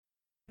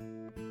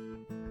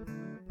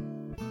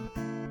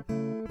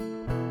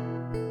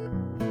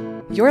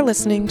You're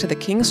listening to the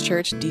King's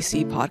Church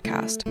DC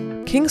podcast.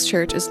 King's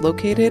Church is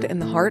located in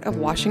the heart of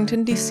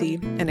Washington, D.C.,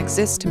 and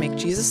exists to make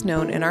Jesus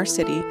known in our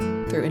city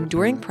through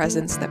enduring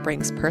presence that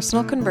brings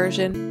personal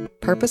conversion,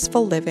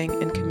 purposeful living,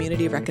 and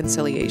community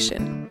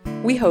reconciliation.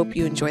 We hope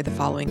you enjoy the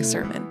following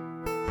sermon.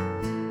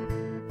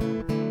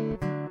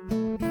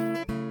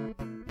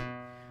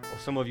 Well,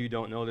 some of you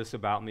don't know this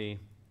about me,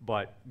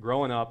 but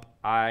growing up,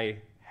 I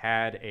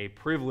had a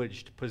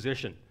privileged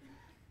position.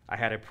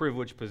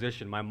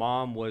 My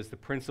mom was the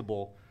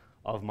principal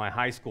of my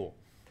high school.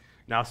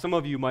 Now, some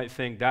of you might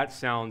think that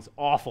sounds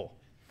awful.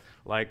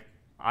 Like,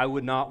 I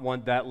would not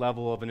want that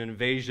level of an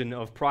invasion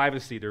of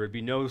privacy. There would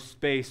be no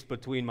space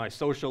between my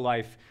social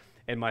life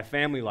and my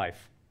family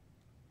life.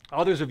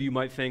 Others of you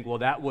might think, well,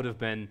 that would have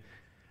been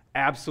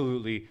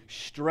absolutely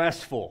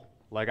stressful.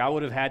 Like, I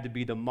would have had to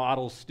be the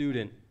model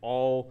student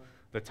all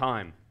the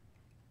time.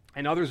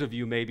 And others of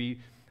you, maybe,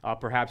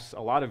 perhaps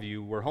a lot of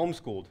you, were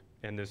homeschooled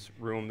in this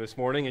room this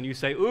morning, and you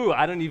say, ooh,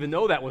 I didn't even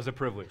know that was a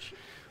privilege.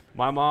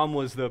 My mom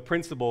was the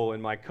principal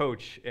and my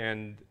coach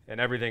and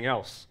everything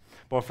else.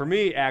 But for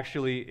me,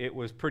 actually, it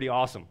was pretty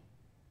awesome.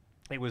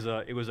 It was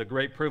a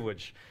great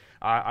privilege.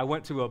 I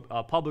went to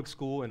a public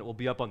school, and it will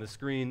be up on the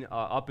screen,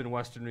 up in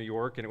Western New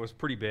York, and it was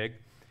pretty big.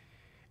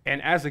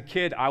 And as a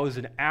kid, I was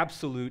an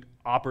absolute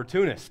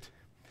opportunist,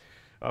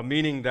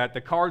 meaning that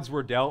the cards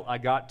were dealt, I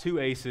got 2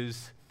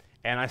 aces,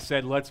 and I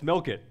said, let's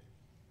milk it.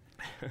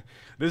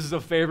 This is a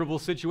favorable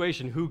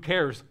situation. Who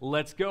cares?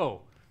 Let's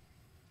go.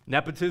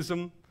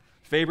 Nepotism,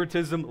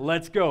 favoritism,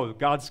 let's go.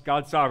 God's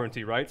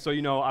sovereignty, right? So,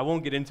 I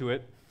won't get into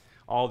it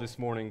all this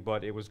morning,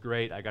 but it was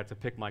great. I got to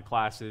pick my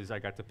classes. I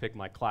got to pick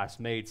my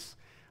classmates.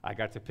 I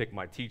got to pick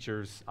my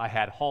teachers. I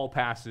had hall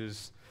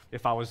passes.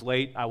 If I was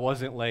late, I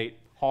wasn't late.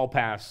 Hall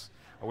pass.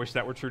 I wish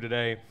that were true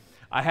today.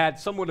 I had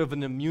somewhat of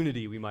an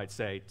immunity, we might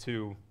say,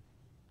 to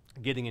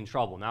getting in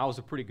trouble. Now, I was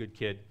a pretty good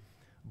kid,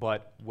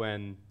 but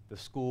when the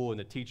school and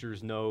the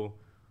teachers know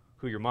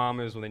who your mom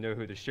is, when they know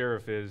who the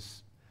sheriff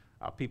is,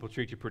 people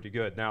treat you pretty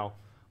good. Now,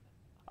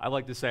 I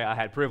like to say I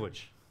had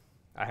privilege.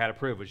 I had a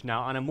privilege.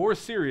 Now, on a more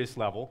serious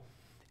level,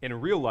 in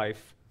real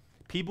life,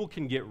 people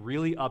can get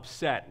really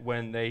upset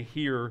when they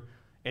hear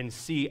and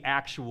see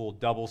actual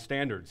double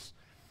standards.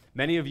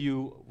 Many of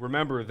you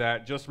remember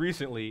that just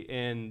recently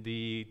in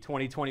the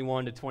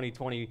 2020 to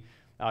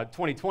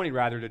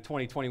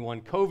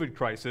 2021 COVID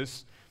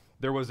crisis,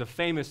 there was a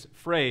famous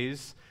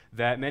phrase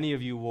that many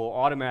of you will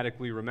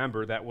automatically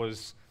remember that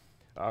was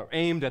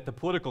aimed at the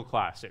political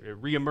class.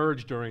 It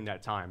reemerged during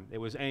that time. It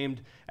was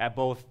aimed at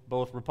both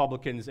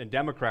Republicans and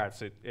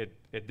Democrats. It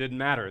didn't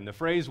matter. And the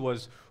phrase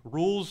was,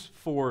 rules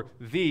for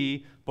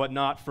thee, but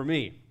not for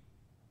me.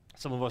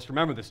 Some of us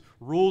remember this.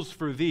 Rules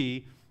for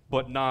thee,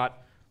 but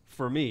not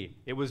for me.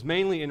 It was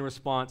mainly in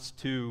response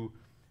to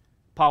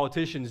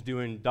politicians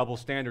doing double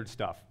standard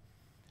stuff,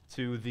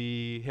 to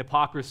the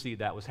hypocrisy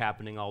that was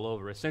happening all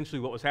over. Essentially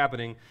what was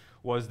happening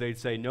was they'd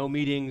say no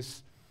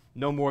meetings,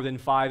 no more than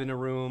 5 in a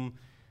room,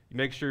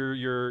 make sure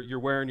you're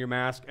wearing your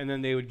mask, and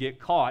then they would get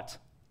caught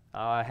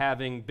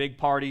having big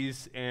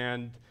parties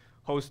and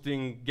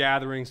hosting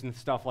gatherings and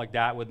stuff like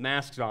that with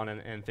masks on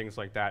and things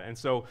like that. And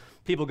so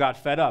people got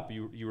fed up,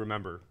 you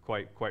remember,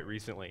 quite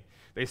recently.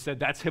 They said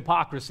that's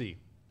hypocrisy.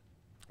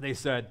 They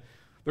said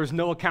there's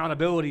no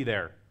accountability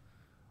there.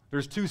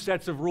 There's 2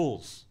 sets of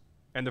rules.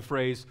 And the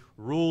phrase,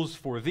 rules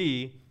for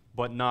thee,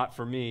 but not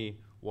for me,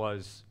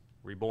 was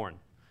reborn.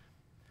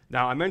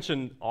 Now, I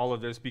mentioned all of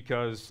this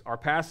because our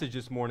passage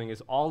this morning is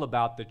all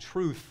about the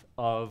truth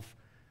of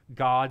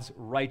God's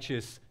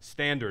righteous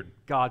standard,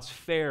 God's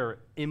fair,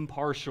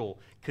 impartial,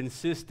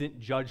 consistent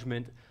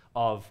judgment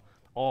of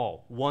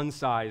all. One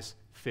size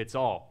fits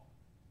all.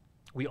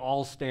 We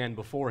all stand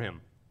before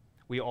him.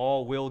 We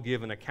all will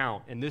give an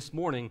account. And this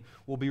morning,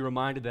 we'll be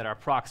reminded that our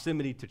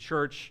proximity to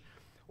church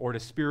or to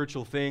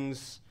spiritual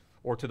things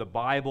or to the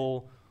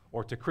Bible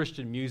or to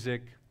Christian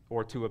music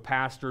or to a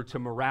pastor, to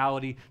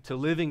morality, to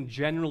living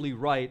generally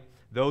right,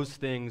 those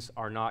things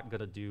are not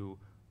going to do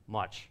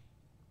much.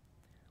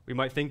 We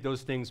might think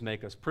those things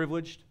make us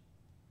privileged,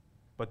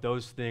 but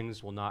those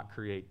things will not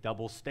create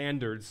double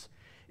standards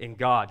in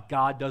God.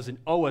 God doesn't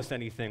owe us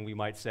anything, we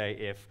might say,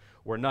 if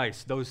we're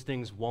nice. Those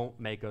things won't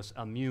make us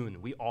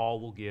immune. We all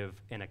will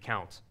give an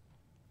account.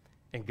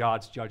 And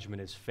God's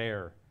judgment is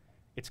fair.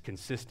 It's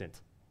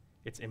consistent.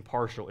 It's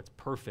impartial. It's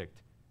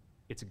perfect.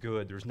 It's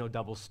good. There's no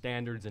double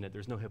standards in it.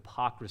 There's no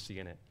hypocrisy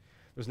in it.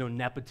 There's no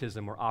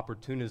nepotism or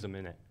opportunism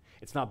in it.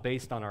 It's not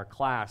based on our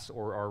class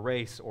or our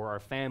race or our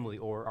family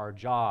or our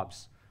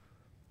jobs,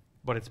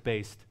 but it's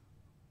based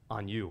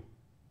on you.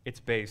 It's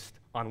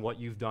based on what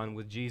you've done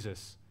with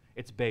Jesus.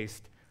 It's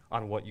based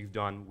on what you've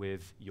done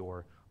with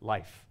your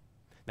life.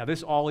 Now,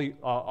 this all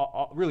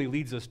really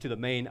leads us to the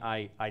main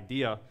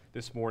idea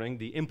this morning,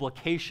 the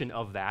implication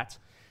of that.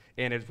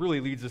 And it really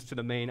leads us to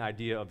the main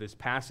idea of this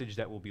passage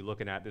that we'll be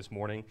looking at this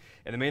morning.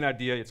 And the main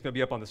idea, it's going to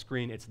be up on the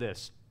screen, it's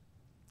this.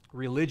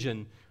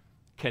 Religion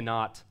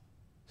cannot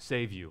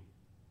save you.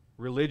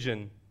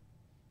 Religion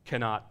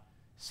cannot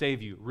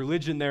save you.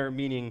 Religion there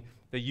meaning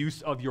the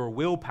use of your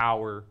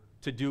willpower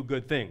to do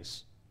good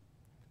things.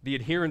 the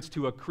adherence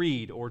to a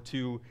creed or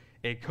to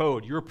a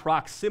code, your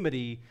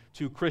proximity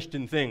to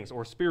Christian things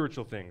or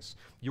spiritual things,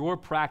 your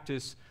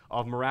practice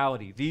of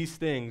morality. These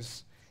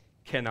things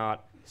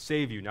cannot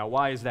save you. Now,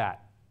 why is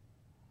that?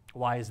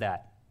 Why is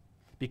that?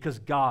 Because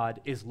God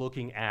is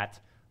looking at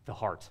the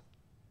heart.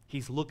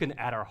 He's looking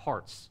at our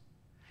hearts.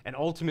 And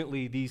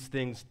ultimately, these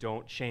things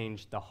don't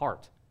change the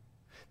heart.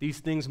 These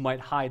things might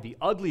hide the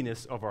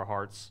ugliness of our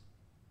hearts,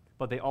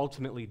 but they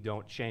ultimately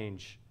don't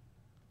change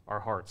our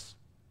hearts.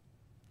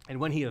 And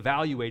when he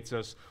evaluates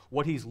us,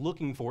 what he's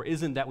looking for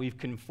isn't that we've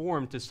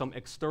conformed to some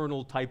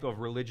external type of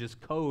religious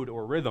code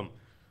or rhythm,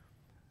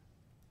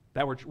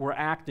 that we're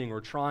acting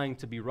or trying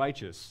to be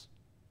righteous.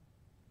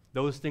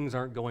 Those things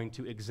aren't going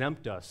to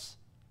exempt us.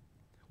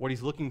 What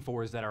he's looking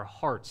for is that our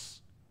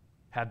hearts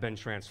have been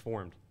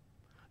transformed.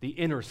 The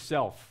inner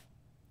self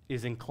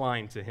is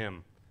inclined to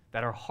him,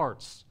 that our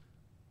hearts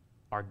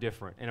are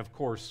different. And of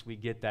course, we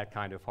get that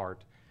kind of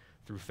heart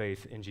through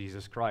faith in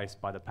Jesus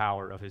Christ by the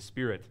power of his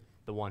Spirit,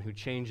 the one who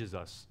changes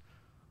us,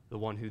 the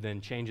one who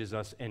then changes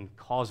us and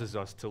causes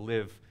us to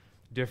live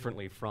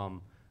differently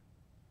from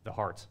the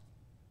heart.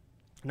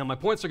 Now, my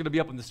points are going to be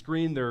up on the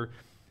screen. They're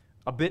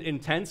a bit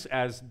intense,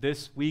 as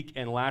this week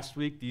and last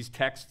week, these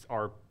texts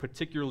are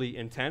particularly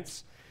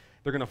intense.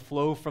 They're going to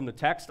flow from the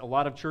text. A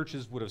lot of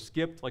churches would have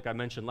skipped, like I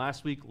mentioned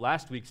last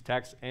week's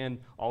text, and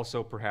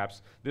also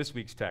perhaps this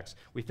week's text.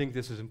 We think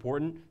this is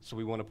important, so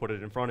we want to put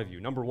it in front of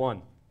you. Number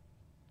one,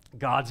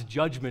 God's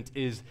judgment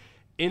is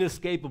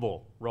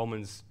inescapable,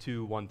 Romans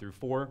 2, 1 through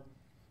 4.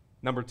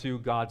 Number two,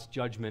 God's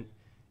judgment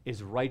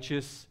is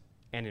righteous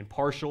and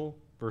impartial,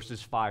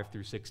 verses 5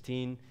 through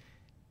 16.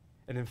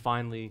 And then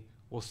finally,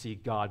 we'll see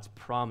God's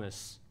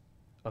promise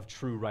of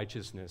true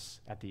righteousness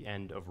at the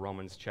end of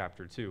Romans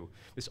chapter 2.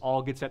 This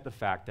all gets at the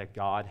fact that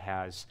God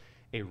has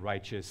a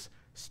righteous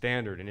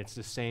standard, and it's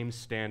the same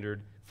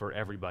standard for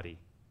everybody.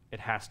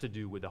 It has to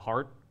do with the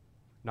heart,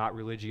 not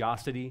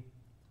religiosity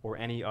or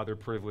any other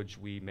privilege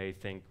we may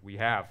think we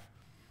have.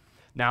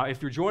 Now,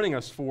 if you're joining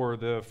us for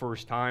the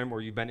first time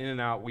or you've been in and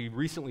out, we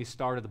recently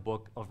started the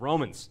book of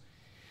Romans.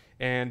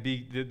 And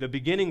the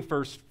beginning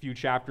first few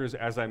chapters,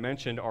 as I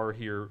mentioned, are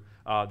here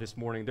this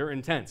morning. They're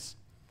intense.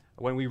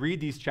 When we read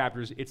these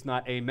chapters, it's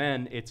not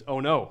amen, it's oh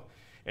no.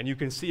 And you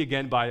can see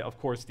again by, of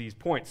course, these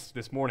points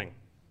this morning.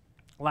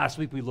 Last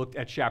week we looked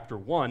at chapter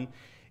 1,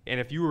 and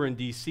if you were in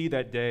D.C.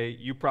 that day,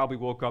 you probably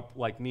woke up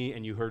like me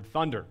and you heard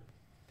thunder.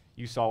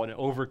 You saw an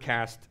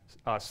overcast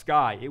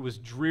sky. It was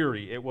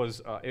dreary. It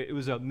was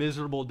a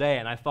miserable day,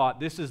 and I thought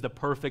this is the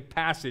perfect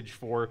passage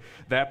for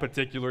that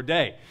particular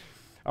day.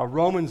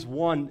 Romans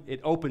 1, it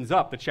opens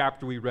up the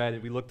chapter we read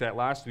and we looked at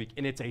last week,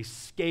 and it's a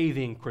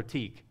scathing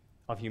critique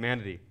of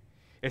humanity.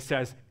 It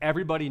says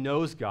everybody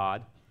knows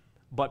God,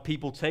 but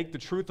people take the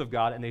truth of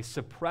God and they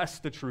suppress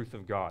the truth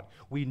of God.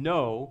 We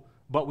know,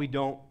 but we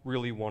don't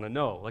really want to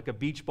know. Like a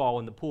beach ball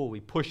in the pool, we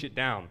push it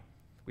down.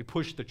 We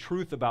push the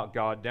truth about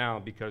God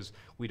down because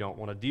we don't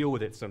want to deal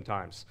with it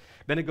sometimes.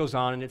 Then it goes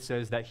on and it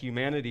says that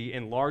humanity,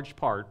 in large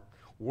part,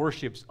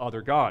 worships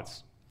other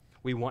gods.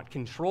 We want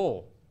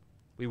control.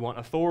 We want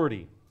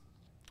authority.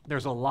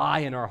 There's a lie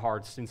in our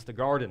hearts since the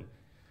garden.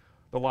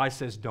 The lie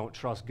says, don't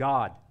trust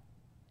God.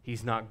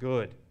 He's not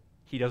good.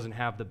 He doesn't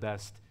have the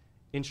best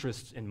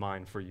interests in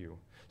mind for you.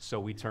 So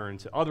we turn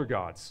to other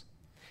gods.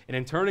 And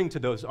in turning to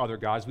those other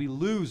gods, we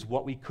lose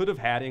what we could have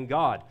had in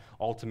God: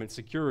 ultimate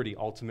security,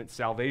 ultimate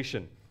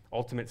salvation,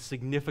 ultimate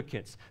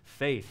significance,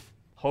 faith,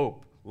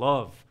 hope,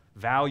 love,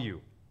 value.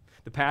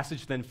 The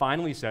passage then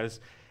finally says,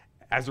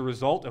 as a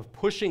result of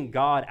pushing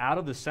God out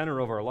of the center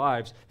of our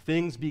lives,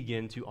 things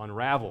begin to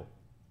unravel.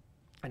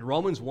 And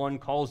Romans 1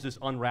 calls this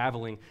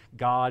unraveling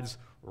God's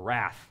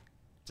wrath.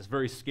 It's a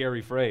very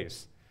scary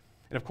phrase.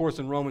 And of course,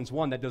 in Romans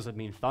 1, that doesn't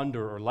mean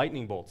thunder or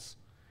lightning bolts.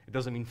 It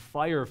doesn't mean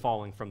fire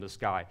falling from the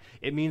sky.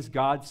 It means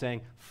God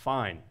saying,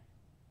 fine,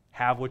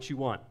 have what you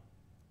want.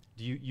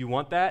 Do you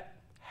want that?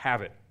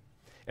 Have it.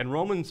 And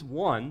Romans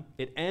 1,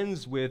 it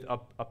ends with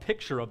a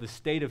picture of the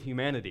state of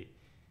humanity.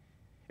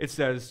 It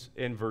says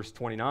in verse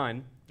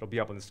 29, it'll be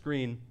up on the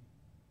screen,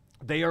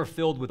 they are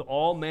filled with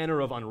all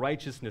manner of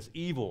unrighteousness,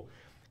 evil,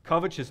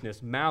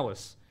 covetousness,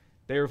 malice.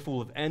 They are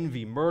full of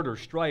envy, murder,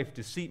 strife,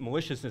 deceit,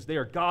 maliciousness. They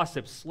are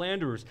gossips,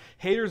 slanderers,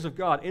 haters of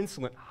God,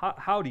 insolent,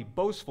 haughty,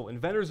 boastful,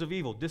 inventors of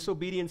evil,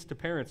 disobedience to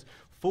parents,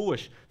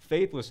 foolish,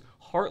 faithless,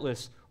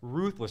 heartless,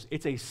 ruthless.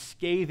 It's a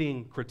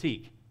scathing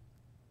critique.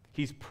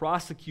 He's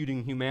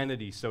prosecuting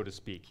humanity, so to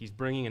speak. He's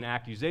bringing an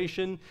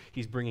accusation,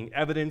 he's bringing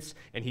evidence,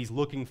 and he's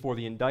looking for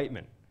the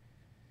indictment.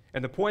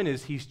 And the point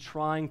is, he's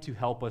trying to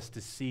help us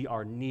to see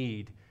our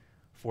need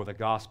for the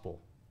gospel.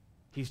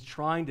 He's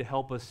trying to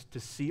help us to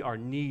see our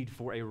need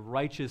for a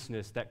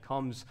righteousness that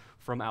comes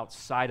from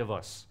outside of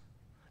us,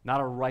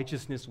 not a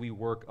righteousness we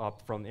work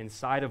up from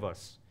inside of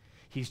us.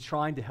 He's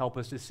trying to help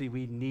us to see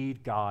we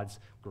need God's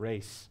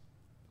grace.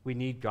 We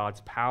need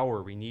God's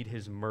power. We need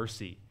his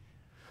mercy.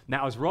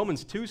 Now, as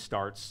Romans 2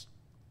 starts,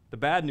 the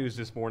bad news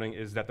this morning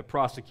is that the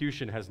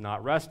prosecution has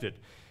not rested.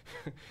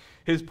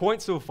 His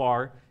point so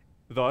far,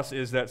 thus,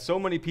 is that so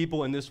many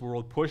people in this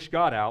world push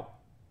God out,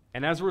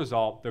 and as a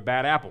result, they're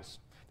bad apples.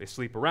 They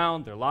sleep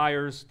around, they're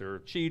liars, they're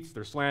cheats,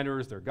 they're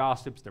slanderers, they're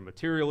gossips, they're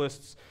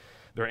materialists,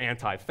 they're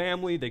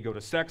anti-family, they go to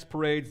sex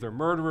parades, they're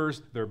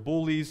murderers, they're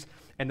bullies.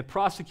 And the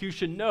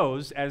prosecution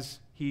knows,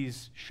 as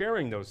he's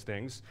sharing those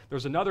things,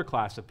 there's another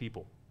class of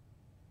people.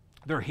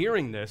 They're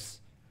hearing this,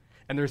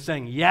 and they're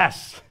saying,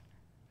 yes,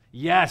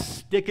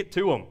 stick it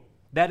to them.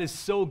 That is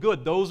so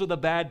good. Those are the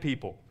bad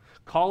people.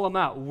 Call them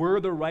out. We're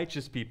the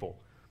righteous people.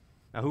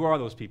 Now, who are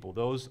those people?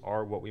 Those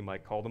are what we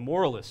might call the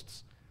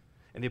moralists.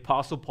 And the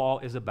Apostle Paul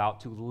is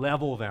about to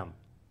level them.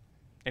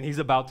 And he's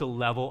about to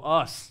level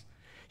us.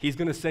 He's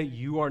going to say,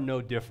 you are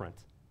no different.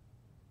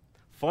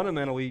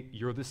 Fundamentally,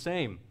 you're the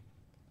same.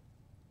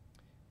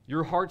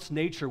 Your heart's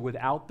nature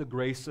without the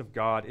grace of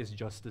God is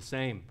just the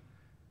same.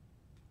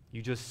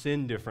 You just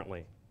sin differently.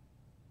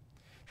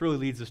 It really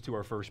leads us to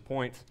our first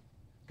point.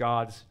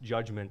 God's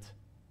judgment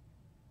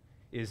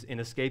is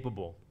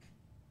inescapable.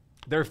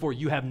 Therefore,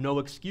 you have no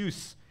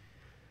excuse.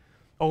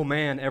 Oh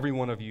man, every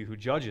one of you who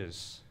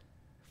judges,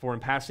 for in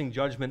passing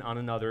judgment on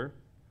another,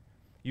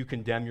 you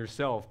condemn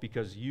yourself,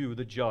 because you,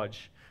 the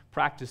judge,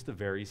 practice the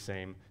very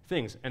same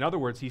things. In other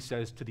words, he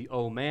says to the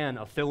oh man,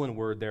 a fill-in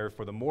word there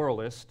for the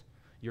moralist,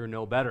 you're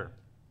no better.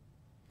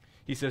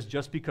 He says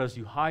just because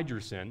you hide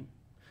your sin,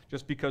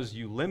 just because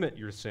you limit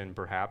your sin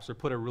perhaps, or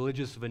put a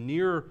religious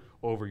veneer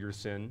over your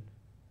sin,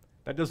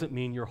 that doesn't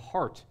mean your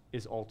heart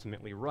is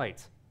ultimately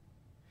right.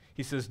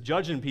 He says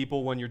judging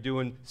people when you're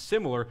doing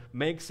similar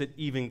makes it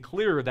even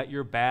clearer that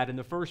you're bad in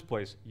the first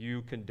place.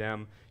 You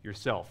condemn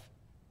yourself.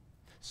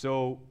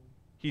 So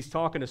he's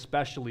talking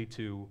especially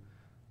to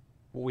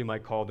what we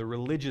might call the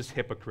religious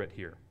hypocrite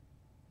here.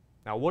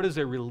 Now, what is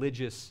a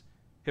religious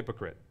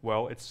hypocrite?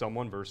 Well, it's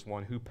someone, verse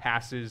 1, who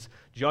passes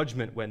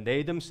judgment when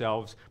they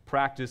themselves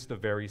practice the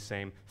very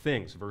same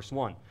things. Verse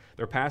 1,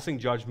 they're passing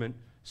judgment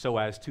so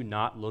as to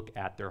not look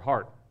at their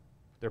heart.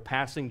 They're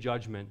passing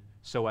judgment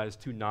so as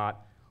to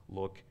not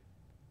look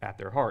at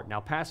their heart.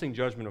 Now, passing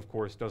judgment, of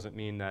course, doesn't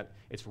mean that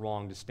it's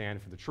wrong to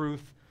stand for the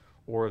truth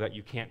or that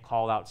you can't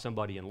call out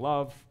somebody in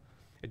love.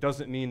 It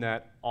doesn't mean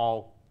that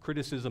all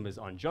criticism is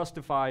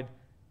unjustified.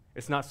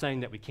 It's not saying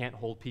that we can't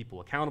hold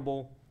people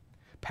accountable.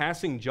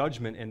 Passing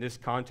judgment in this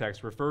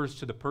context refers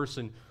to the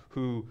person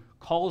who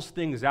calls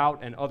things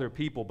out in other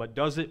people, but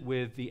does it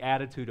with the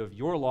attitude of,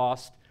 you're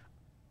lost,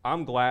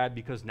 I'm glad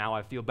because now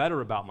I feel better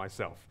about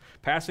myself.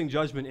 Passing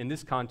judgment in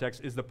this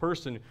context is the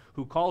person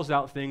who calls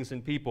out things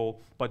in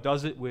people, but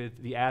does it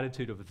with the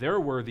attitude of, they're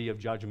worthy of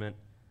judgment,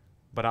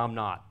 but I'm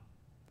not.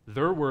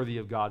 They're worthy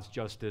of God's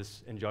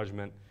justice and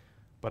judgment,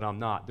 but I'm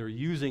not. They're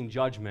using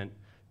judgment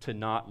to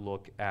not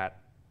look at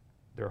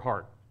their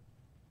heart.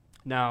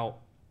 Now,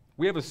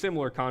 we have a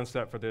similar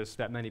concept for this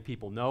that many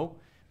people know.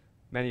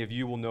 Many of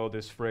you will know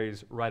this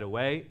phrase right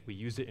away. We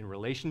use it in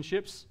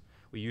relationships.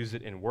 We use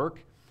it in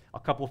work. A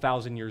couple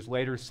thousand years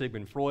later,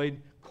 Sigmund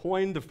Freud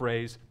coined the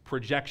phrase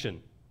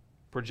projection.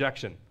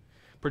 Projection.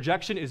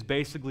 Projection is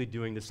basically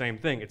doing the same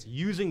thing. It's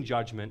using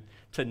judgment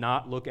to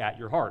not look at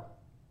your heart.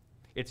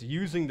 It's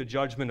using the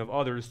judgment of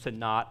others to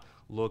not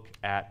look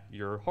at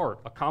your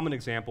heart. A common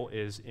example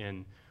is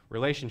in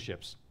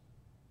relationships.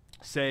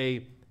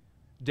 Say,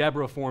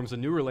 Deborah forms a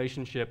new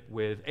relationship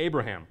with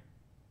Abraham.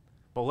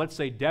 But let's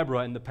say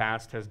Deborah in the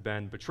past has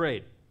been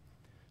betrayed.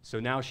 So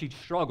now she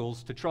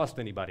struggles to trust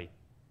anybody.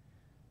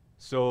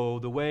 So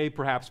the way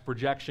perhaps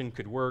projection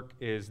could work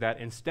is that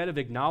instead of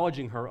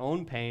acknowledging her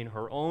own pain,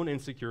 her own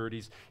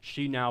insecurities,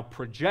 she now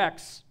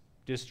projects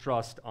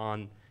distrust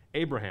on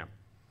Abraham.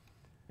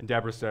 And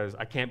Deborah says,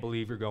 I can't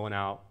believe you're going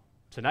out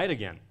tonight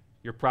again.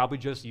 You're probably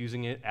just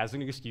using it as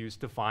an excuse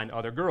to find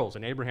other girls.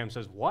 And Abraham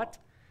says, what?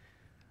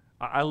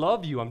 I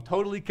love you. I'm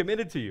totally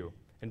committed to you.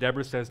 And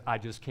Deborah says, I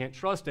just can't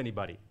trust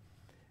anybody.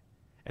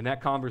 In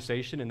that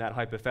conversation, in that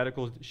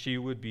hypothetical, she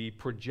would be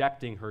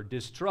projecting her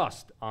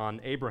distrust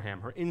on Abraham,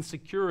 her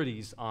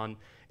insecurities on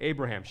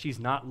Abraham. She's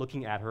not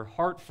looking at her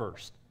heart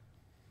first.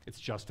 It's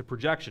just a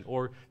projection.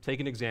 Or take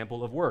an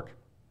example of work.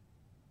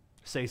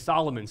 Say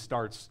Solomon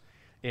starts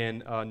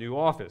in a new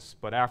office,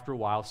 but after a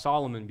while,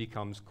 Solomon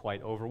becomes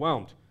quite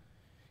overwhelmed.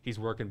 He's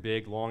working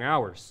big, long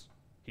hours.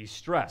 He's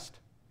stressed.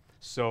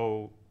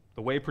 So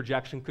the way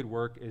projection could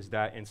work is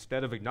that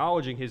instead of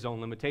acknowledging his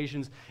own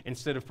limitations,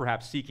 instead of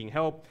perhaps seeking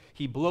help,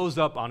 he blows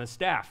up on his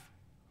staff.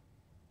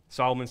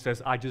 Solomon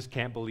says, I just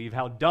can't believe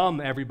how dumb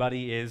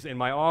everybody is in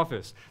my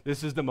office.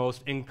 This is the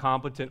most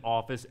incompetent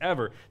office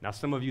ever. Now,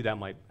 some of you, that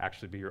might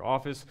actually be your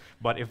office,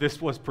 but if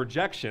this was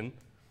projection,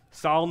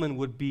 Solomon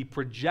would be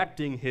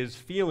projecting his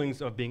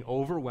feelings of being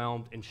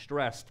overwhelmed and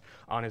stressed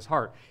on his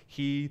heart.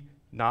 He'd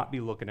not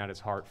be looking at his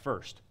heart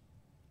first.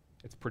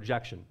 It's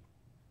projection.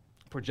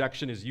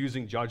 Projection is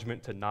using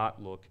judgment to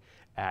not look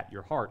at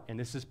your heart. And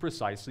this is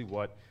precisely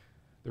what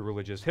the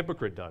religious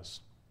hypocrite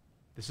does.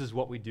 This is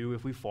what we do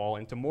if we fall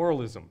into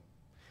moralism.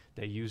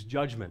 They use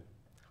judgment.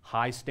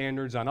 High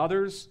standards on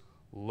others,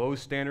 low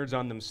standards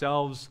on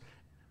themselves.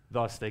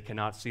 Thus, they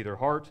cannot see their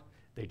heart.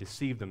 They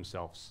deceive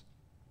themselves.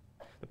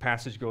 The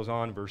passage goes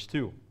on, verse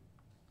 2.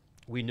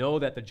 We know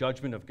that the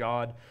judgment of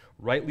God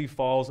rightly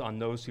falls on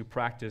those who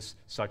practice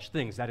such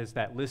things. That is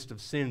that list of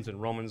sins in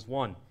Romans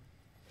 1.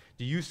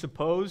 Do you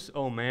suppose,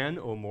 O man,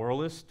 O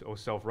moralist, O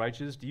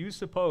self-righteous, do you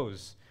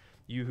suppose,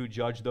 you who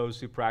judge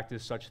those who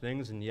practice such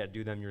things and yet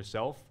do them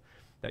yourself,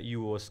 that you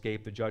will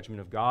escape the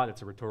judgment of God?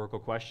 It's a rhetorical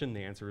question.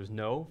 The answer is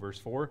no. Verse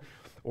 4.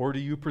 Or do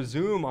you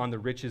presume on the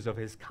riches of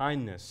his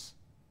kindness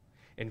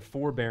and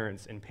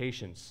forbearance and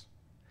patience,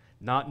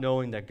 not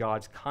knowing that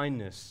God's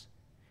kindness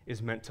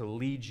is meant to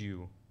lead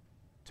you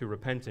to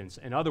repentance?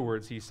 In other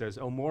words, he says,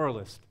 O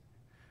moralist,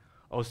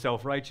 O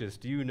self-righteous,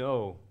 do you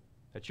know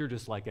that you're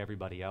just like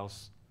everybody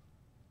else?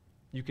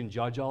 You can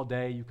judge all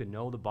day, you can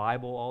know the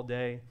Bible all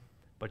day,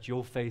 but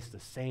you'll face the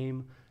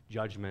same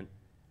judgment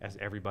as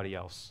everybody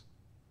else.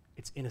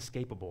 It's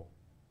inescapable.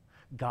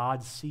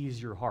 God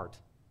sees your heart,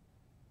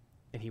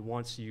 and he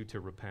wants you to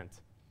repent.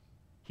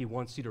 He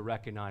wants you to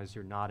recognize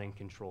you're not in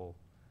control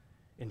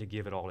and to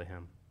give it all to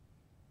him.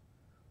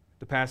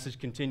 The passage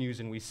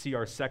continues, and we see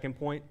our second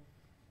point.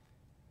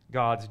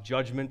 God's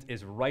judgment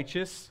is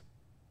righteous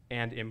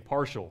and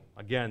impartial.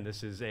 Again,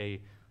 this is a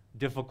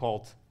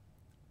difficult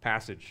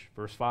passage.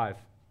 Verse 5.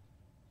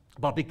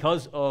 But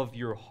because of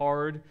your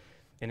hard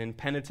and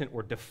impenitent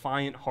or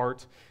defiant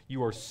heart,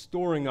 you are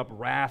storing up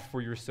wrath for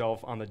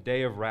yourself on the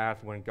day of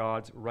wrath when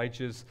God's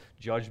righteous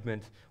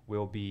judgment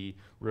will be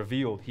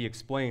revealed. He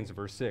explains,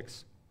 verse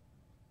 6,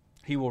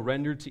 he will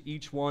render to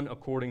each one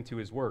according to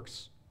his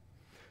works.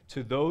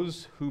 To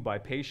those who by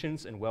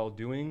patience and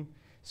well-doing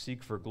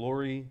seek for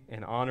glory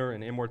and honor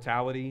and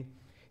immortality,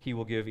 he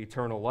will give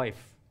eternal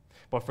life.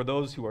 But for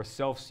those who are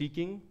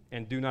self-seeking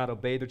and do not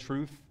obey the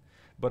truth,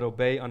 but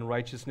obey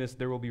unrighteousness,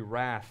 there will be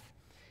wrath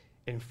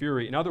and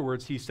fury. In other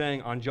words, he's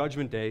saying on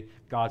Judgment Day,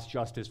 God's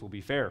justice will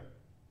be fair.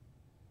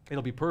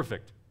 It'll be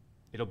perfect.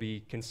 It'll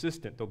be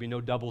consistent. There'll be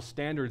no double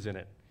standards in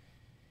it.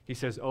 He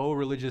says, oh,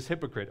 religious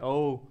hypocrite,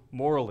 oh,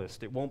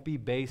 moralist. It won't be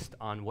based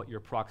on what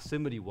your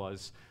proximity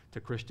was to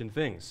Christian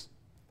things,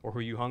 or who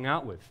you hung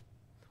out with,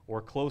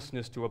 or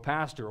closeness to a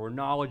pastor, or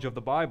knowledge of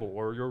the Bible,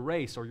 or your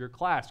race, or your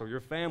class, or your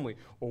family,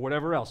 or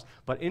whatever else.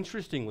 But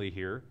interestingly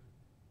here,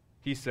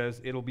 he says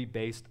it'll be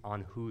based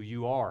on who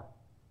you are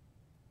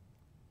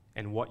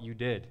and what you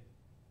did.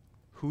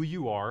 Who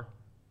you are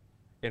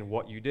and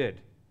what you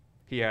did.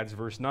 He adds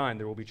verse 9,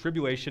 there will be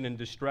tribulation and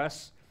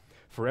distress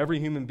for every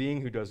human being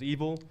who does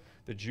evil,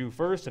 the Jew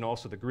first and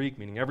also the Greek,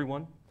 meaning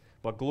everyone,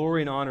 but glory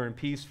and honor and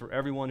peace for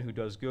everyone who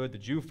does good, the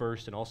Jew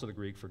first and also the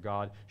Greek, for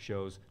God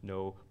shows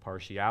no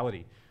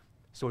partiality.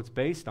 So it's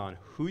based on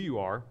who you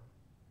are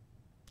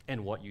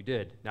and what you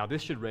did. Now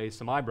this should raise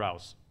some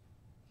eyebrows.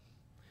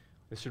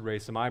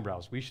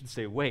 We should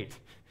say, wait,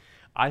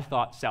 I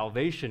thought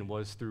salvation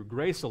was through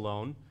grace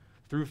alone,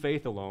 through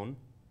faith alone,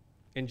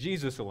 in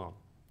Jesus alone.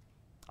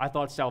 I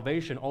thought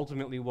salvation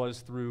ultimately was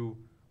through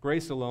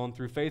grace alone,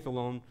 through faith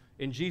alone,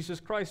 in Jesus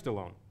Christ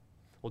alone.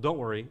 Well, don't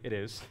worry, it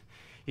is.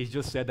 He's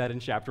just said that in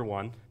chapter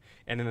 1.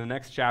 And in the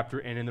next chapter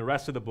and in the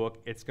rest of the book,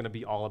 it's going to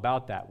be all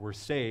about that. We're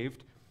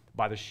saved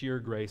by the sheer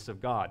grace of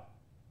God.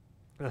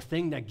 The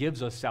thing that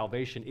gives us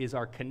salvation is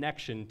our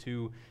connection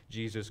to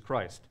Jesus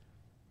Christ.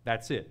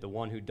 That's it, the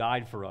one who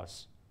died for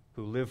us,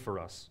 who lived for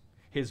us.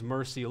 His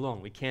mercy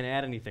alone. We can't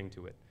add anything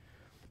to it.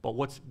 But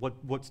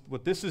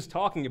what this is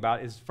talking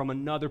about is from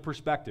another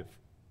perspective,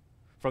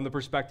 from the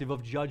perspective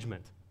of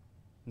judgment,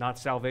 not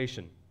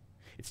salvation.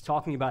 It's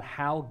talking about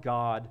how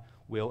God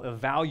will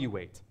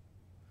evaluate.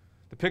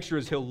 The picture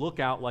is he'll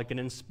look out like an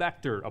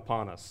inspector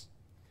upon us,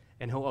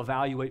 and he'll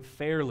evaluate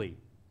fairly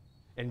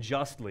and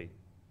justly.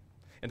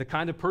 And the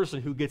kind of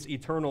person who gets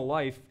eternal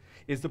life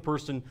is the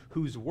person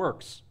whose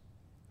works,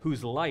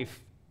 whose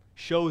life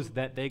shows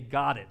that they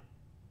got it.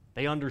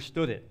 They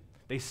understood it.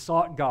 They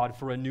sought God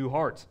for a new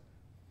heart.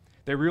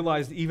 They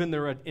realized even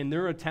in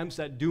their attempts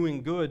at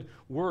doing good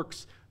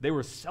works, they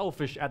were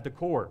selfish at the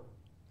core.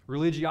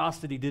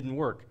 Religiosity didn't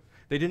work.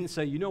 They didn't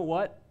say, you know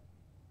what?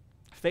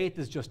 Faith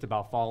is just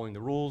about following the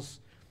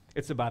rules.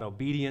 It's about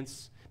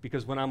obedience,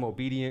 because when I'm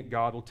obedient,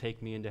 God will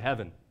take me into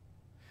heaven.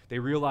 They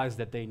realized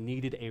that they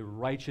needed a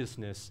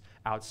righteousness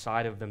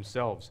outside of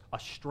themselves, a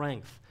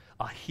strength,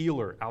 a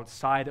healer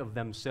outside of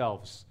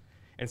themselves.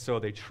 And so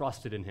they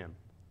trusted in him.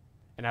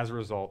 And as a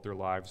result, their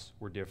lives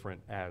were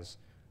different as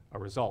a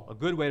result. A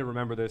good way to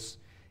remember this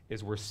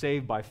is we're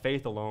saved by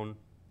faith alone,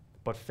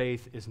 but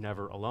faith is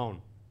never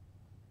alone.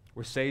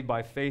 We're saved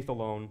by faith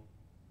alone,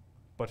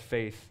 but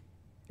faith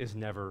is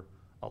never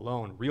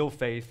alone. Real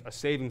faith, a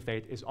saving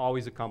faith, is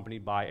always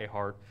accompanied by a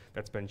heart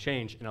that's been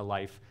changed and a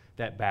life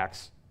that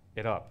backs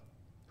it up.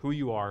 Who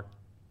you are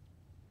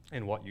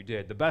and what you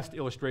did. The best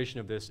illustration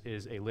of this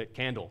is a lit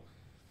candle.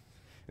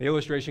 The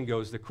illustration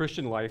goes, the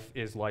Christian life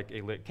is like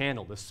a lit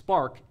candle. The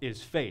spark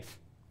is faith.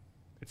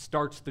 It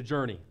starts the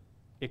journey.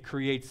 It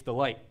creates the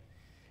light.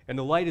 And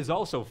the light is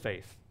also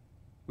faith.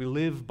 We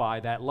live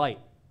by that light.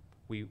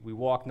 We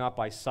walk not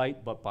by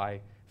sight, but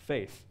by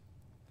faith.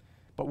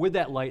 But with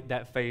that light,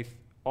 that faith,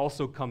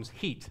 also comes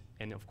heat.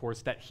 And of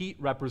course, that heat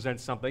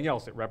represents something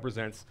else. It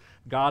represents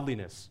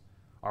godliness,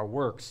 our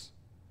works,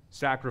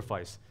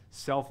 sacrifice,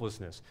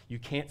 selflessness. You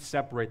can't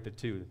separate the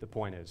two, the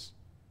point is.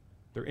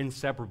 They're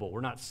inseparable.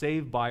 We're not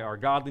saved by our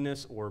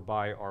godliness or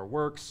by our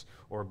works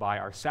or by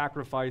our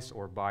sacrifice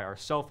or by our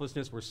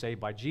selflessness. We're saved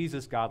by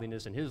Jesus'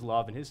 godliness and his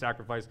love and his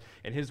sacrifice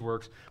and his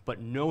works,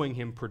 but knowing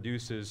him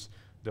produces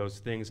those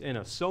things in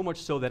us. So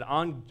much so that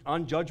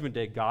on Judgment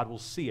Day, God will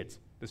see it,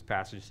 this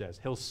passage says.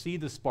 He'll see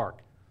the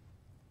spark.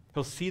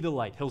 He'll see the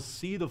light. He'll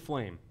see the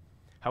flame,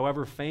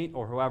 however faint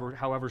or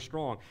however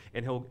strong,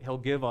 and he'll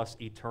give us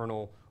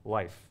eternal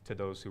life to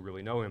those who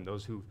really know him,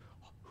 those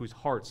whose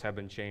hearts have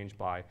been changed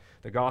by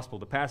the gospel.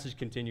 The passage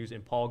continues,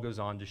 and Paul goes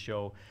on to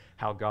show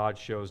how God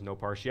shows no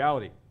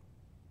partiality,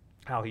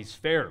 how he's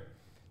fair.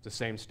 It's the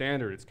same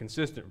standard. It's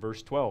consistent.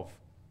 Verse 12.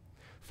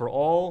 For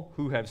all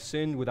who have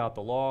sinned without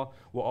the law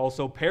will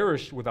also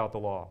perish without the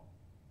law,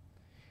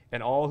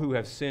 and all who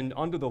have sinned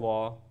under the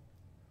law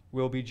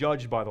will be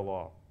judged by the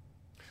law.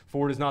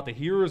 For it is not the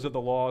hearers of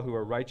the law who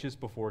are righteous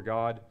before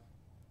God,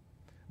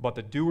 but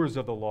the doers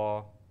of the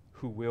law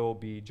who will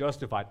be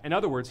justified. In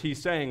other words,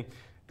 he's saying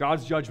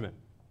God's judgment.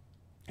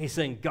 He's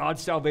saying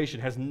God's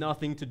salvation has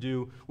nothing to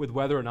do with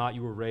whether or not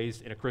you were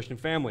raised in a Christian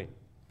family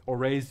or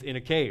raised in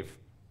a cave.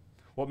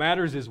 What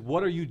matters is,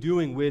 what are you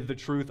doing with the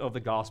truth of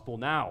the gospel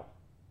now?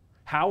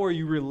 How are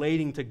you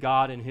relating to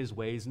God and his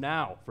ways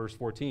now? Verse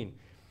 14.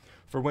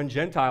 For when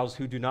Gentiles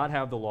who do not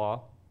have the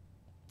law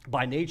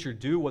by nature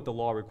do what the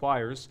law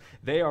requires,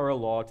 they are a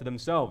law to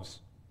themselves,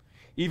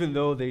 even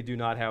though they do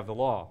not have the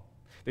law.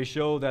 They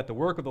show that the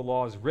work of the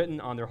law is written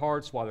on their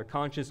hearts, while their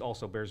conscience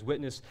also bears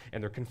witness,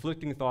 and their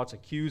conflicting thoughts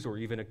accuse or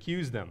even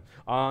accuse them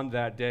on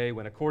that day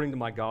when, according to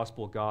my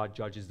gospel, God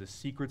judges the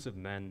secrets of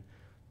men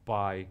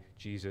by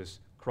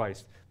Jesus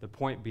Christ. The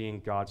point being,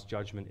 God's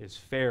judgment is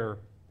fair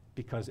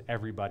because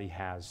everybody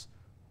has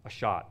a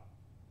shot.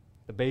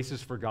 The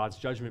basis for God's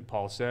judgment,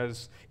 Paul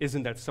says,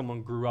 isn't that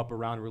someone grew up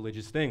around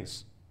religious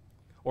things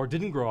or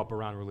didn't grow up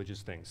around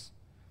religious things.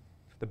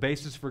 The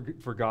basis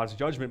for God's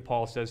judgment,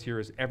 Paul says here,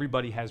 is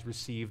everybody has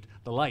received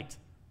the light.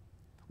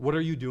 What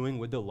are you doing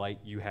with the light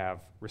you have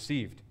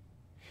received?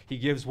 He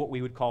gives what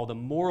we would call the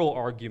moral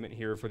argument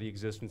here for the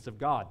existence of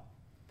God.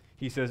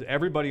 He says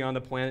everybody on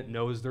the planet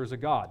knows there's a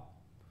God,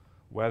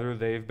 whether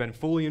they've been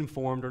fully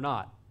informed or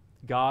not.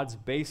 God's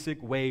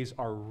basic ways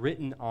are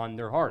written on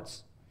their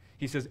hearts.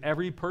 He says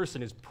every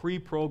person is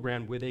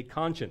pre-programmed with a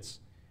conscience.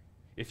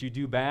 If you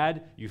do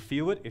bad, you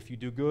feel it. If you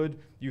do good,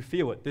 you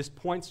feel it. This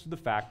points to the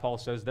fact, Paul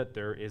says, that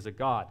there is a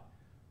God.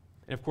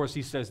 And of course,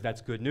 he says that's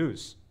good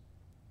news.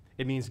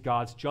 It means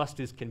God's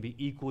justice can be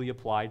equally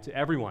applied to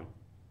everyone.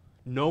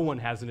 No one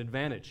has an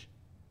advantage.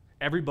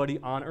 Everybody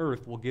on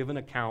earth will give an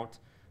account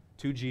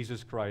to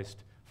Jesus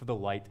Christ for the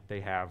light they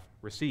have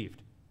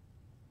received.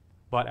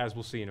 But as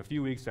we'll see in a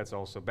few weeks, that's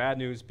also bad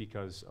news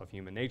because of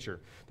human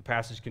nature. The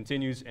passage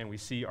continues, and we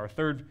see our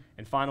third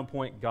and final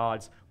point,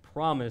 God's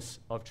promise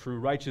of true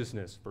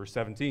righteousness. Verse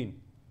 17.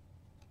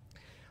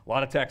 A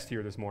lot of text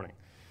here this morning.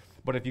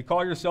 But if you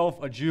call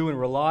yourself a Jew and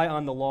rely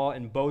on the law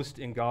and boast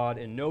in God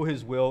and know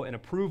his will and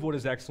approve what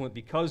is excellent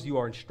because you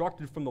are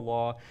instructed from the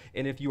law,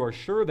 and if you are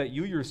sure that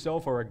you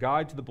yourself are a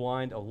guide to the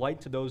blind, a light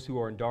to those who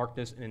are in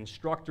darkness, an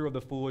instructor of the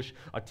foolish,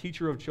 a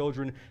teacher of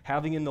children,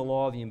 having in the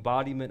law the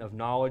embodiment of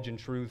knowledge and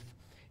truth,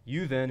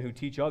 you then who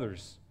teach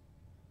others,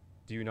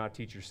 do you not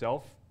teach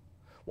yourself?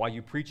 While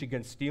you preach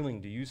against stealing,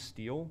 do you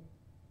steal?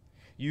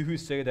 You who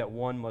say that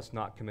one must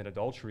not commit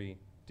adultery,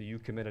 do you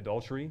commit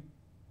adultery?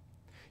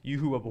 You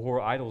who abhor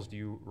idols, do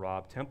you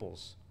rob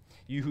temples?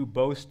 You who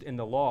boast in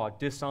the law,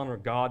 dishonor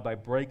God by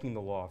breaking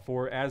the law.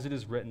 For as it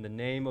is written, the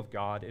name of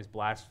God is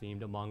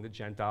blasphemed among the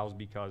Gentiles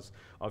because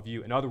of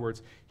you. In other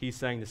words, he's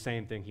saying the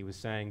same thing he was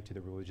saying to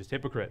the religious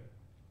hypocrite.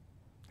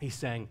 He's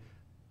saying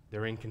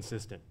they're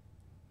inconsistent.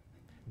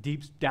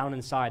 Deep down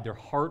inside, their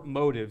heart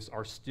motives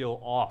are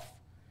still off.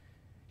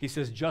 He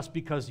says just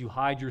because you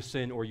hide your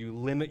sin or you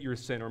limit your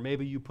sin or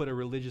maybe you put a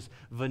religious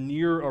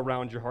veneer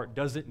around your heart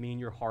doesn't mean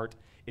your heart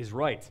is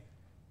right.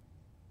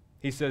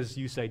 He says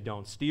you say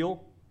don't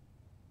steal,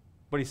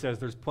 but he says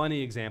there's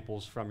plenty of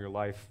examples from your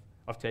life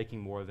of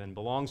taking more than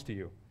belongs to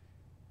you.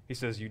 He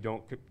says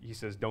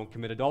don't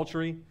commit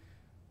adultery,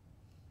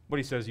 but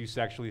he says you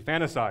sexually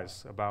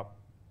fantasize about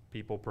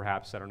people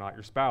perhaps that are not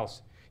your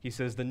spouse. He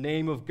says the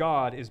name of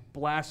God is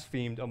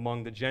blasphemed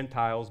among the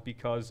Gentiles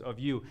because of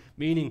you,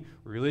 meaning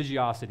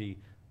religiosity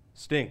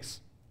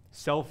stinks.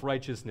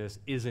 Self-righteousness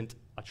isn't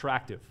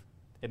attractive.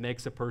 It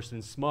makes a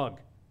person smug.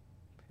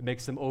 It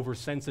makes them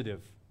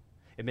oversensitive.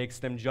 It makes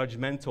them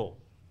judgmental.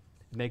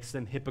 It makes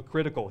them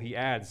hypocritical. He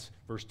adds,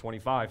 verse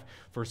 25,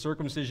 for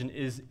circumcision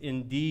is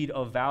indeed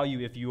of value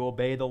if you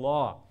obey the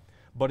law.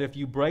 But if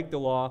you break the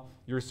law,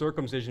 your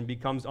circumcision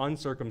becomes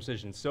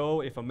uncircumcision.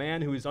 So if a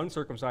man who is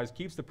uncircumcised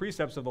keeps the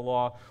precepts of the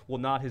law, will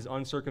not his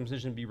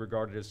uncircumcision be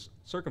regarded as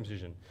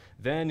circumcision?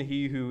 Then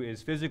he who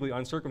is physically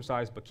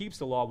uncircumcised but keeps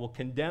the law will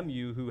condemn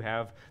you who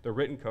have the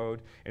written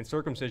code and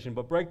circumcision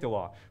but break the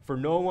law. For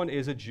no one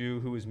is a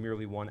Jew who is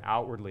merely one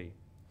outwardly,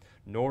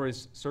 nor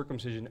is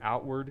circumcision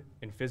outward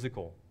and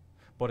physical,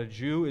 but a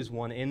Jew is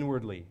one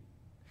inwardly.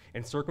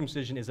 And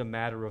circumcision is a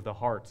matter of the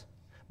heart,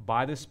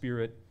 by the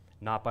Spirit,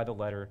 not by the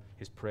letter.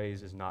 His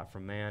praise is not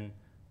from man,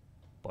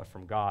 but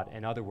from God.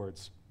 In other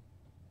words,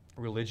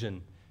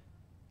 Religion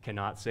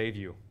cannot save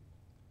you.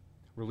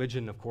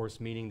 Religion, of course,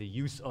 meaning the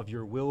use of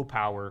your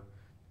willpower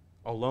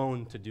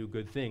alone to do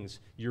good things,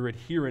 your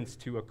adherence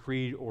to a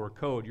creed or a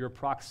code, your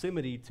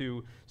proximity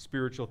to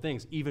spiritual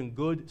things, even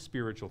good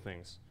spiritual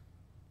things.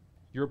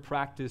 Your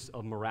practice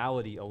of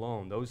morality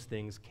alone, those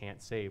things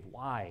can't save.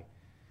 Why?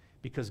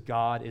 Because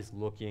God is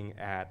looking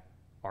at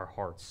our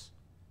hearts.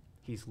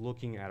 He's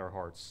looking at our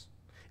hearts.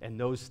 And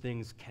those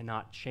things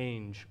cannot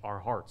change our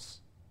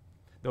hearts.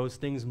 Those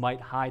things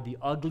might hide the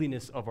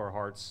ugliness of our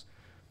hearts,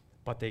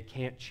 but they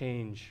can't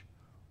change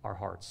our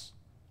hearts.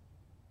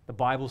 The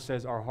Bible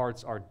says our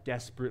hearts are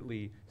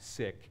desperately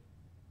sick.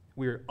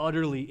 We are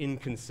utterly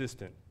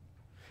inconsistent.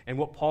 And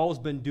what Paul's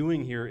been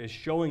doing here is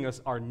showing us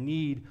our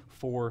need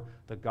for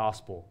the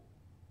gospel,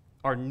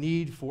 our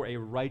need for a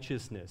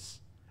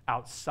righteousness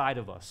outside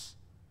of us,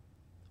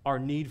 our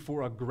need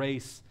for a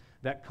grace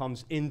that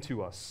comes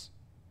into us.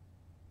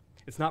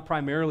 It's not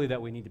primarily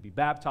that we need to be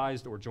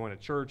baptized or join a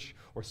church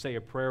or say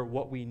a prayer.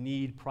 What we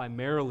need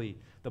primarily,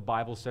 the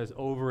Bible says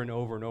over and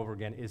over and over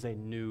again, is a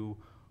new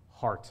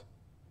heart.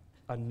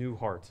 A new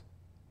heart.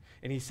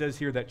 And he says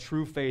here that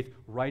true faith,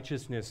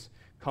 righteousness,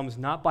 comes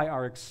not by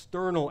our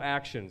external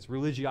actions,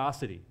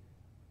 religiosity,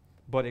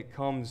 but it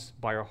comes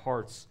by our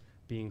hearts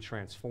being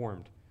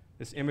transformed.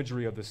 This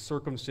imagery of the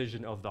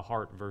circumcision of the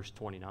heart, verse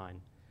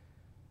 29,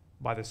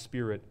 by the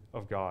Spirit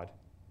of God.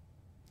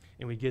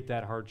 And we get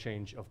that heart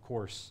change, of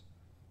course,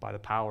 by the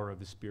power of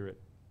the Spirit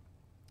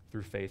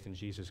through faith in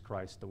Jesus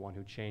Christ, the one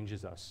who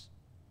changes us,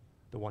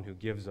 the one who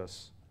gives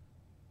us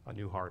a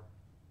new heart.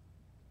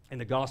 In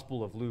the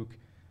Gospel of Luke,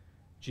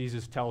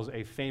 Jesus tells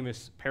a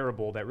famous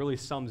parable that really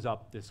sums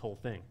up this whole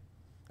thing.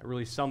 It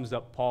really sums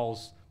up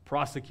Paul's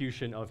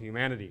prosecution of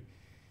humanity.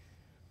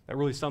 That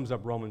really sums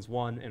up Romans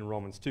 1 and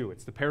Romans 2.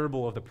 It's the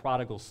parable of the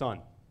prodigal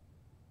son.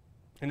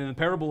 And in the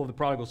parable of the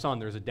prodigal son,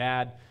 there's a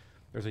dad,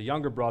 there's a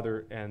younger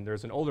brother, and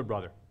there's an older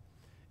brother.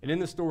 And in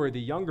the story,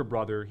 the younger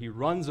brother, he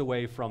runs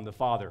away from the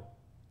father.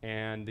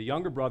 And the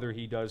younger brother,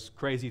 he does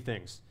crazy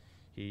things.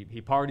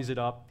 He parties it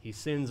up, he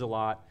sins a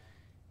lot.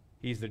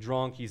 He's the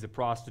drunk, he's the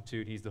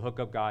prostitute, he's the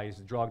hookup guy, he's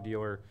the drug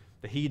dealer,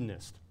 the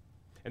hedonist.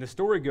 And the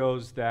story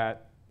goes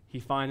that he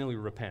finally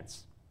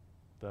repents.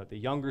 The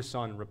younger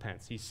son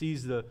repents. He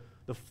sees the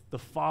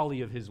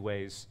folly of his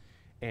ways,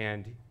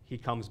 and he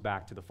comes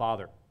back to the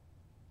father.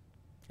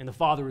 And the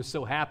father is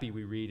so happy,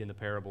 we read in the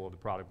parable of the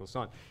prodigal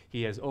son.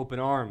 He has open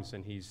arms,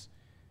 and he's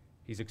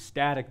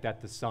ecstatic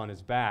that the son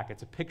is back.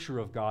 It's a picture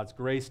of God's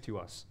grace to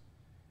us.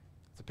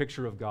 It's a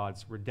picture of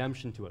God's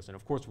redemption to us. And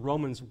of course,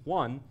 Romans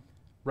 1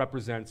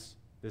 represents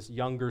this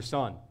younger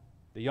son.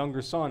 The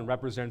younger son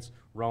represents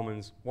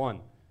Romans 1.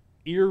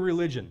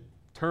 Irreligion,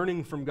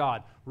 turning from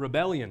God,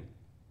 rebellion.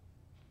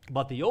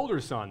 But the older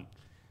son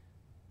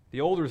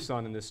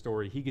in this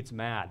story, he gets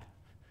mad.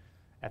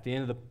 At the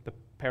end of the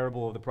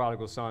parable of the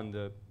prodigal son,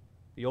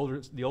 the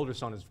older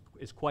son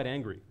is quite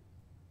angry.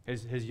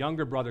 His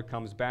younger brother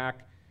comes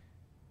back,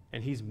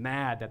 and he's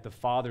mad that the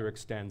father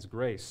extends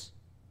grace.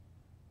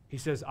 He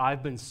says,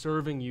 "I've been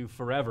serving you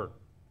forever."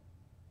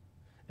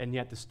 And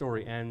yet the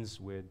story ends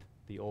with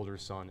the older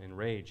son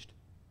enraged.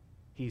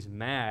 He's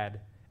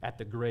mad at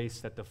the grace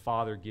that the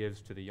father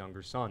gives to the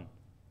younger son.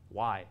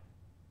 Why?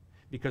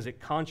 Because it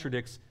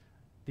contradicts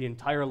the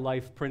entire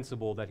life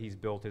principle that he's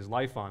built his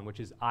life on, which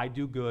is, I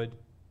do good,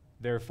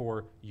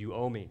 therefore you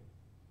owe me.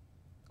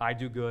 I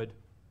do good,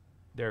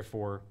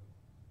 therefore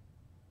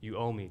you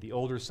owe me. The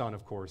older son,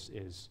 of course,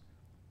 is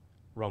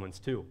Romans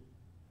 2.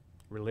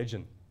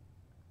 Religion.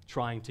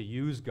 Trying to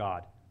use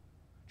God.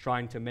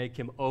 Trying to make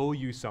him owe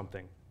you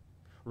something.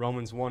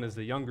 Romans 1 is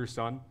the younger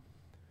son.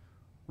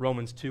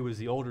 Romans 2 is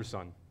the older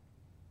son.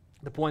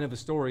 The point of the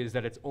story is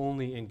that it's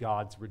only in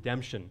God's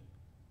redemption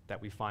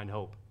that we find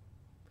hope.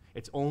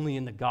 It's only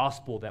in the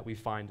gospel that we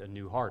find a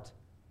new heart.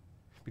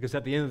 Because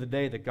at the end of the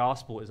day, the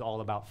gospel is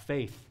all about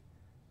faith,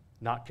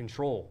 not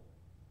control.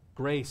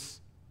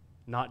 Grace,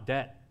 not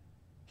debt.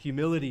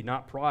 Humility,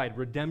 not pride.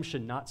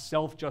 Redemption, not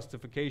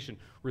self-justification.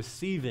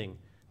 Receiving,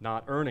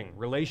 not earning.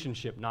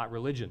 Relationship, not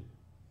religion.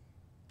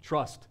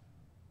 Trust,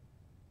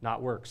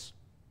 not works.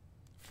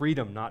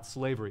 Freedom, not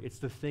slavery. It's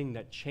the thing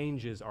that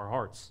changes our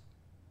hearts.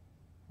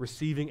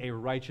 Receiving a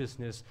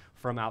righteousness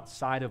from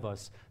outside of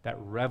us that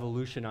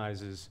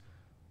revolutionizes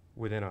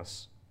within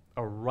us.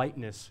 A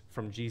rightness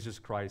from Jesus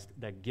Christ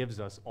that gives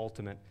us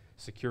ultimate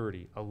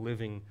security, a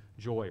living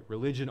joy.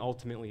 Religion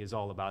ultimately is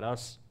all about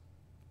us,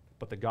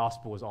 but the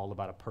gospel is all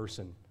about a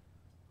person,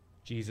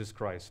 Jesus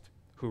Christ,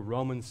 who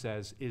Romans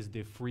says is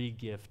the free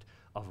gift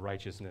of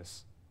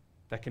righteousness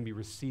that can be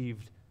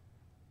received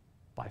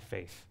by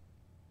faith,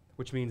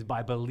 which means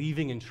by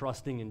believing and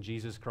trusting in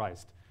Jesus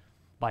Christ,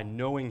 by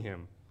knowing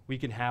him, we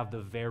can have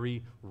the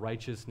very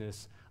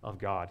righteousness of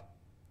God.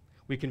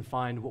 We can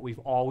find what we've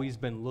always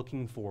been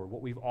looking for,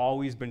 what we've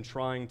always been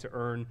trying to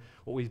earn,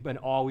 what we've been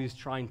always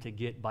trying to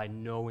get by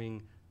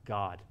knowing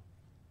God,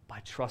 by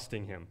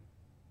trusting him,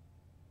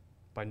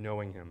 by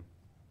knowing him.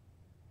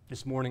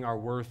 This morning, our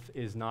worth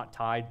is not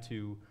tied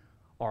to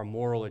our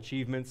moral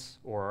achievements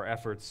or our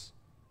efforts,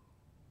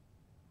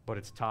 but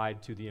it's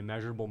tied to the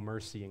immeasurable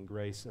mercy and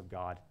grace of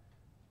God.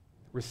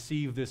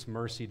 Receive this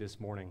mercy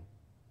this morning.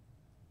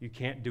 You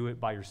can't do it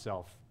by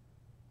yourself.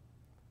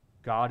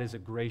 God is a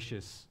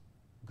gracious,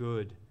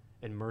 good,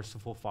 and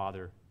merciful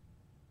Father.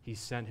 He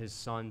sent his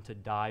Son to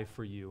die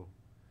for you,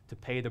 to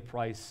pay the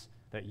price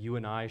that you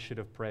and I should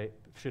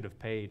have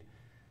paid,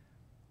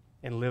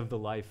 and live the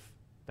life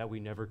that we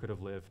never could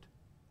have lived.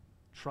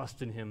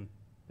 Trust in him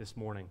this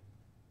morning.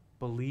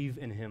 Believe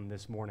in him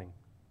this morning.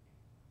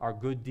 Our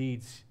good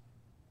deeds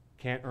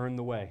can't earn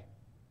the way.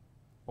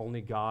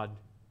 Only God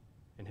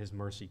and his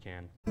mercy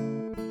can.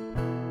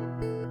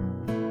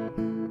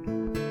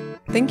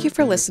 Thank you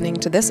for listening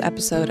to this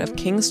episode of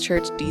King's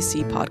Church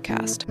DC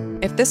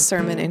podcast. If this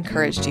sermon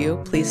encouraged you,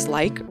 please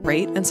like,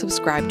 rate, and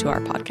subscribe to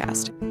our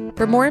podcast.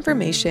 For more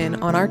information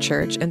on our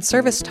church and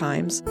service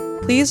times,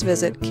 please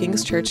visit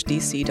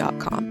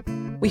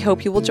kingschurchdc.com. We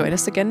hope you will join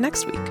us again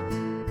next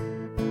week.